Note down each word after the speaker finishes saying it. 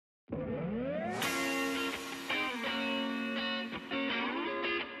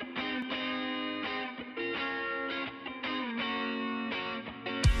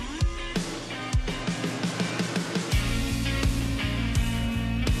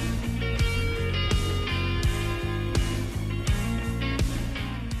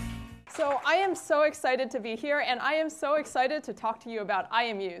am so excited to be here, and I am so excited to talk to you about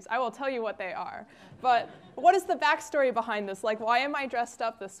IMUs. I will tell you what they are. But what is the backstory behind this? Like, why am I dressed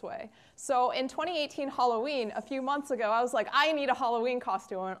up this way? So in 2018 Halloween, a few months ago, I was like, I need a Halloween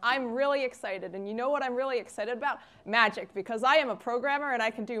costume, and I'm really excited. And you know what I'm really excited about? Magic, because I am a programmer, and I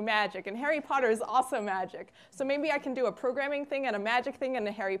can do magic. And Harry Potter is also magic. So maybe I can do a programming thing and a magic thing and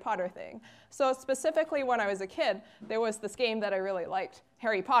a Harry Potter thing. So specifically when I was a kid, there was this game that I really liked,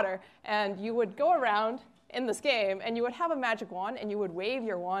 Harry Potter. And you would go around in this game, and you would have a magic wand, and you would wave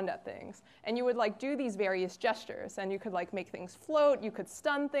your wand at things. And you would like do these various gestures, and you could like make things float, you could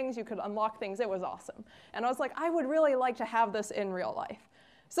stun things, you could unlock things. It was awesome. And I was like, I would really like to have this in real life.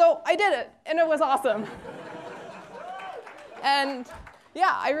 So I did it, and it was awesome. And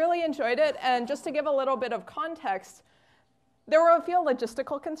yeah, I really enjoyed it. And just to give a little bit of context, there were a few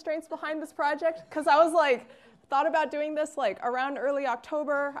logistical constraints behind this project, because I was like, thought about doing this like around early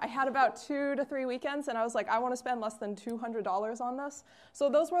October. I had about 2 to 3 weekends, and I was like, I want to spend less than $200 on this. So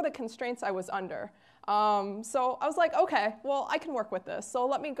those were the constraints I was under. So I was like, okay, well, I can work with this. So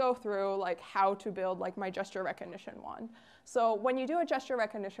let me go through like how to build like my gesture recognition wand. So when you do a gesture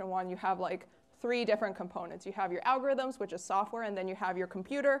recognition wand, you have like 3 different components. You have your algorithms, which is software, and then you have your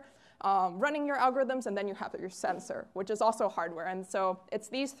computer running your algorithms, and then you have your sensor, which is also hardware. And so it's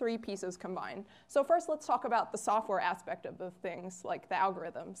these 3 pieces combined. So first, let's talk about the software aspect of the things, like the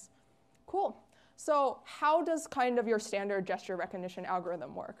algorithms. Cool. So how does kind of your standard gesture recognition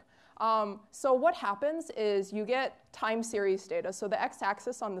algorithm work? So what happens is you get time series data. So the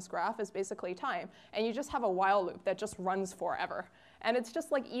x-axis on this graph is basically time. And you just have a while loop that just runs forever. And it's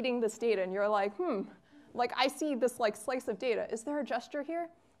just like eating this data. And you're like, like I see this like slice of data. Is there a gesture here?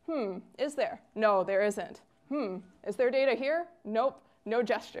 Is there? No, there isn't. Is there data here? Nope, no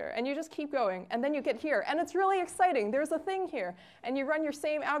gesture. And you just keep going. And then you get here. And it's really exciting. There's a thing here. And you run your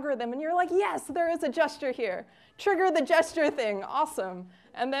same algorithm. And you're like, yes, there is a gesture here. Trigger the gesture thing. Awesome.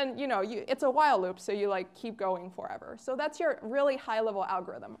 And then, it's a while loop. So you like keep going forever. So that's your really high-level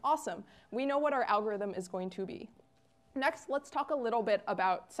algorithm. Awesome. We know what our algorithm is going to be. Next, let's talk a little bit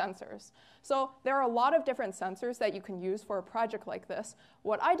about sensors. So there are a lot of different sensors that you can use for a project like this.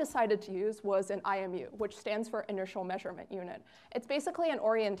 What I decided to use was an IMU, which stands for inertial measurement unit. It's basically an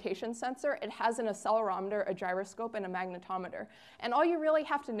orientation sensor. It has an accelerometer, a gyroscope, and a magnetometer. And all you really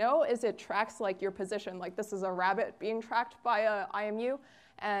have to know is it tracks like your position. Like this is a rabbit being tracked by a IMU.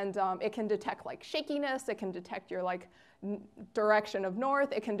 And it can detect like shakiness. It can detect your like direction of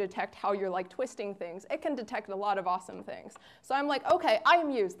north. It can detect how you're like twisting things. It can detect a lot of awesome things. So I'm like, okay,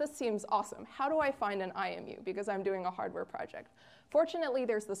 IMUs, this seems awesome. How do I find an IMU? Because I'm doing a hardware project. Fortunately,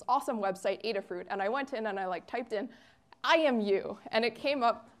 there's this awesome website, Adafruit, and I went in and I like typed in IMU, and it came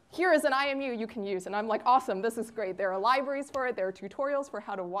up, here is an IMU you can use. And I'm like, awesome, this is great. There are libraries for it. There are tutorials for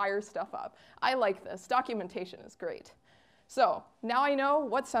how to wire stuff up. I like this. Documentation is great. So now I know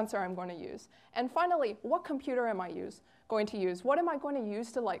what sensor I'm going to use. And finally, what computer am I going to use? What am I going to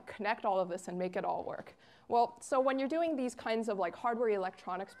use to like connect all of this and make it all work? Well, so when you're doing these kinds of like hardware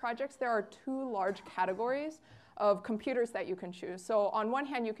electronics projects, there are 2 large categories of computers that you can choose. So on one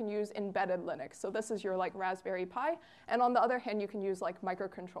hand, you can use embedded Linux. So this is your like Raspberry Pi. And on the other hand, you can use like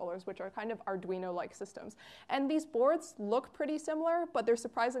microcontrollers, which are kind of Arduino-like systems. And these boards look pretty similar, but they're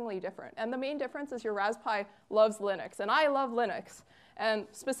surprisingly different. And the main difference is your Raspberry Pi loves Linux, and I love Linux. And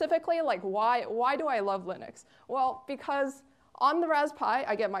specifically, like why do I love Linux? Well, because on the Raspberry Pi,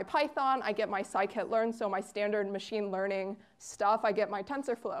 I get my Python, I get my scikit-learn, so my standard machine learning stuff, I get my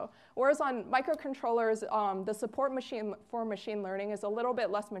TensorFlow. Whereas on microcontrollers, the support for machine learning is a little bit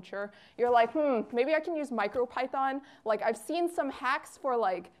less mature. You're like, maybe I can use MicroPython. Like I've seen some hacks for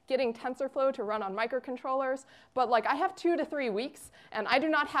like getting TensorFlow to run on microcontrollers, but like I have 2 to 3 weeks, and I do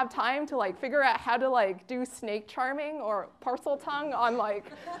not have time to like figure out how to like do snake charming or parcel tongue on like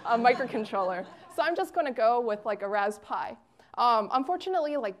a microcontroller. So I'm just going to go with like a Raspberry Pi.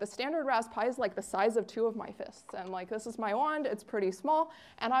 Unfortunately, like the standard Raspberry Pi is like the size of 2 of my fists, and like this is my wand. It's pretty small,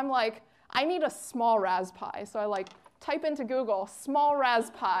 and I'm like, I need a small Raspberry Pi. So I like type into Google small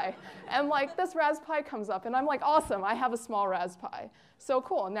Raspberry Pi, and like this Raspberry Pi comes up, and I'm like, awesome, I have a small Raspberry Pi. So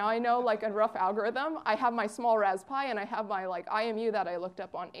cool. Now I know like a rough algorithm. I have my small Raspberry Pi, and I have my like IMU that I looked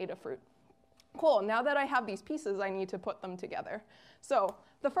up on Adafruit. Cool. Now that I have these pieces, I need to put them together. So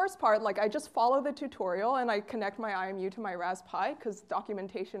the first part, like I just follow the tutorial and I connect my IMU to my Raspberry Pi because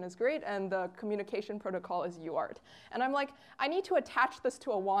documentation is great and the communication protocol is UART. And I'm like, I need to attach this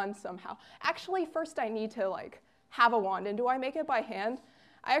to a wand somehow. Actually, first I need to like have a wand. And do I make it by hand?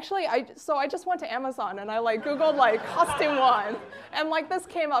 So I just went to Amazon and I like Googled like costume wand, and like this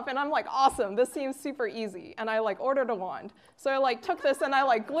came up, and I'm like, awesome, this seems super easy, and I like ordered a wand. So I like took this and I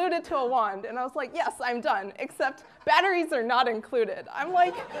like glued it to a wand, and I was like, yes, I'm done, except batteries are not included. I'm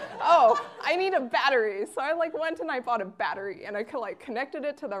like, oh, I need a battery. So I like went and I bought a battery, and I like connected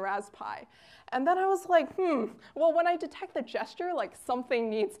it to the Raspberry Pi. And then I was like, well, when I detect the gesture, like something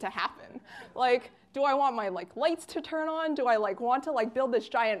needs to happen. Like, do I want my like lights to turn on? Do I like want to like build this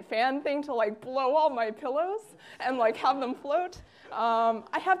giant fan thing to like blow all my pillows and like have them float?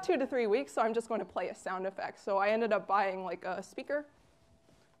 I have 2 to 3 weeks, so I'm just going to play a sound effect. So I ended up buying like a speaker.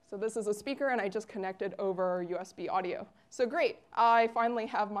 So this is a speaker, and I just connected over USB audio. So great, I finally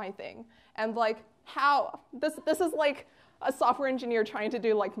have my thing. And like this is like a software engineer trying to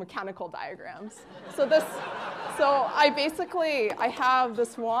do like mechanical diagrams. So I have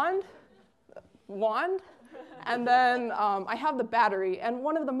this wand, and then I have the battery. And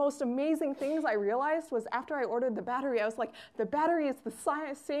one of the most amazing things I realized was after I ordered the battery, I was like, the battery is the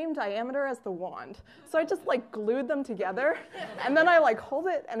same diameter as the wand. So I just like glued them together, and then I like hold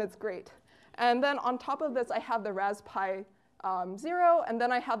it, and it's great. And then on top of this, I have the Raspberry Pi 0, and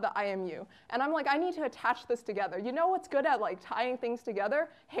then I have the IMU. And I'm like, I need to attach this together. You know what's good at like tying things together?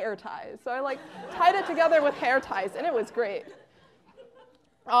 Hair ties. So I like tied it together with hair ties, and it was great.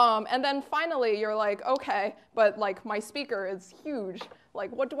 And then finally, you're like, okay, but like my speaker is huge.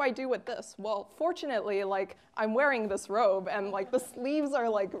 Like, what do I do with this? Well, fortunately, like I'm wearing this robe, and like the sleeves are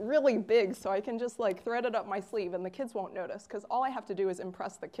like really big, so I can just like thread it up my sleeve, and the kids won't notice, because all I have to do is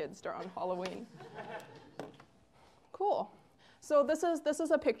impress the kids during Halloween. Cool. So this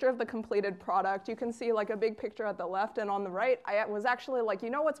is a picture of the completed product. You can see like a big picture at the left, and on the right, I was actually like, you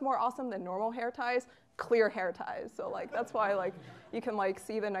know what's more awesome than normal hair ties? Clear hair ties. So like that's why like you can like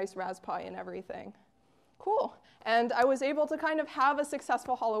see the nice Raspberry Pi and everything. Cool. And I was able to kind of have a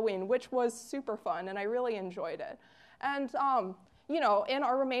successful Halloween, which was super fun, and I really enjoyed it. And you know, in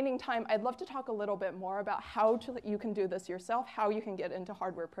our remaining time, I'd love to talk a little bit more about how you can do this yourself, how you can get into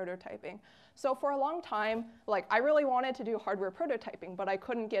hardware prototyping. So for a long time, like I really wanted to do hardware prototyping, but I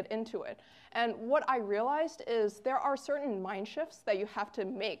couldn't get into it. And what I realized is there are certain mind shifts that you have to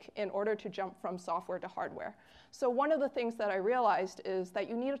make in order to jump from software to hardware. So one of the things that I realized is that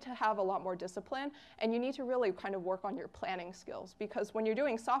you need to have a lot more discipline, and you need to really kind of work on your planning skills, because when you're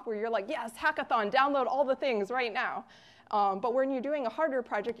doing software, you're like, yes, hackathon, download all the things right now. But when you're doing a hardware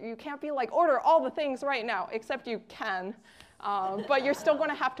project, you can't be like, order all the things right now, except you can. But you're still going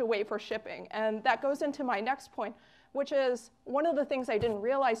to have to wait for shipping. And that goes into my next point, which is one of the things I didn't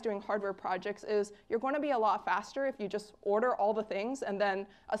realize doing hardware projects is you're going to be a lot faster if you just order all the things and then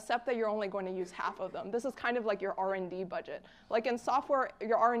accept that you're only going to use half of them. This is kind of like your R&D budget. Like in software,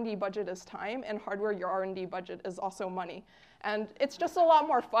 your R&D budget is time. In hardware, your R&D budget is also money. And it's just a lot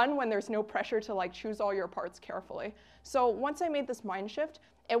more fun when there's no pressure to like choose all your parts carefully. So once I made this mind shift,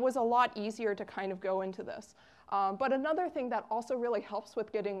 it was a lot easier to kind of go into this. But another thing that also really helps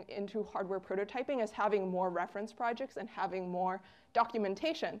with getting into hardware prototyping is having more reference projects and having more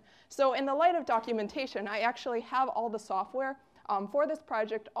documentation. So in the light of documentation, I actually have all the software for this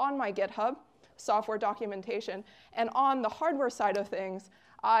project on my GitHub, software documentation. And on the hardware side of things,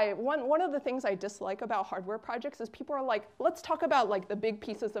 one of the things I dislike about hardware projects is people are like, let's talk about like the big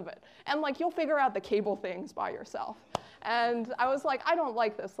pieces of it. And like you'll figure out the cable things by yourself. And I was like, I don't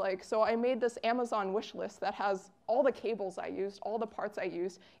like this. Like, so I made this Amazon wish list that has all the cables I used, all the parts I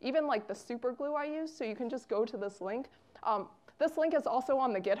used, even like the super glue I used. So you can just go to this link. This link is also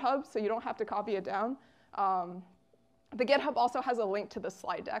on the GitHub, so you don't have to copy it down. The GitHub also has a link to the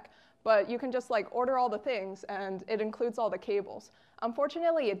slide deck. But you can just like order all the things, and it includes all the cables.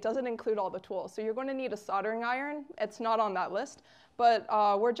 Unfortunately, it doesn't include all the tools. So you're going to need a soldering iron. It's not on that list. But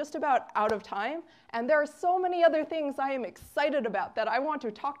we're just about out of time. And there are so many other things I am excited about that I want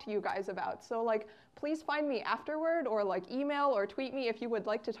to talk to you guys about. So like, please find me afterward, or like email or tweet me if you would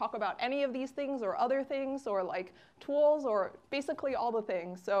like to talk about any of these things or other things, or like tools, or basically all the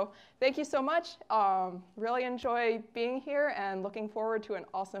things. So thank you so much. Really enjoy being here, and looking forward to an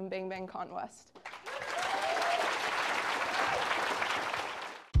awesome Bang Bang Con West.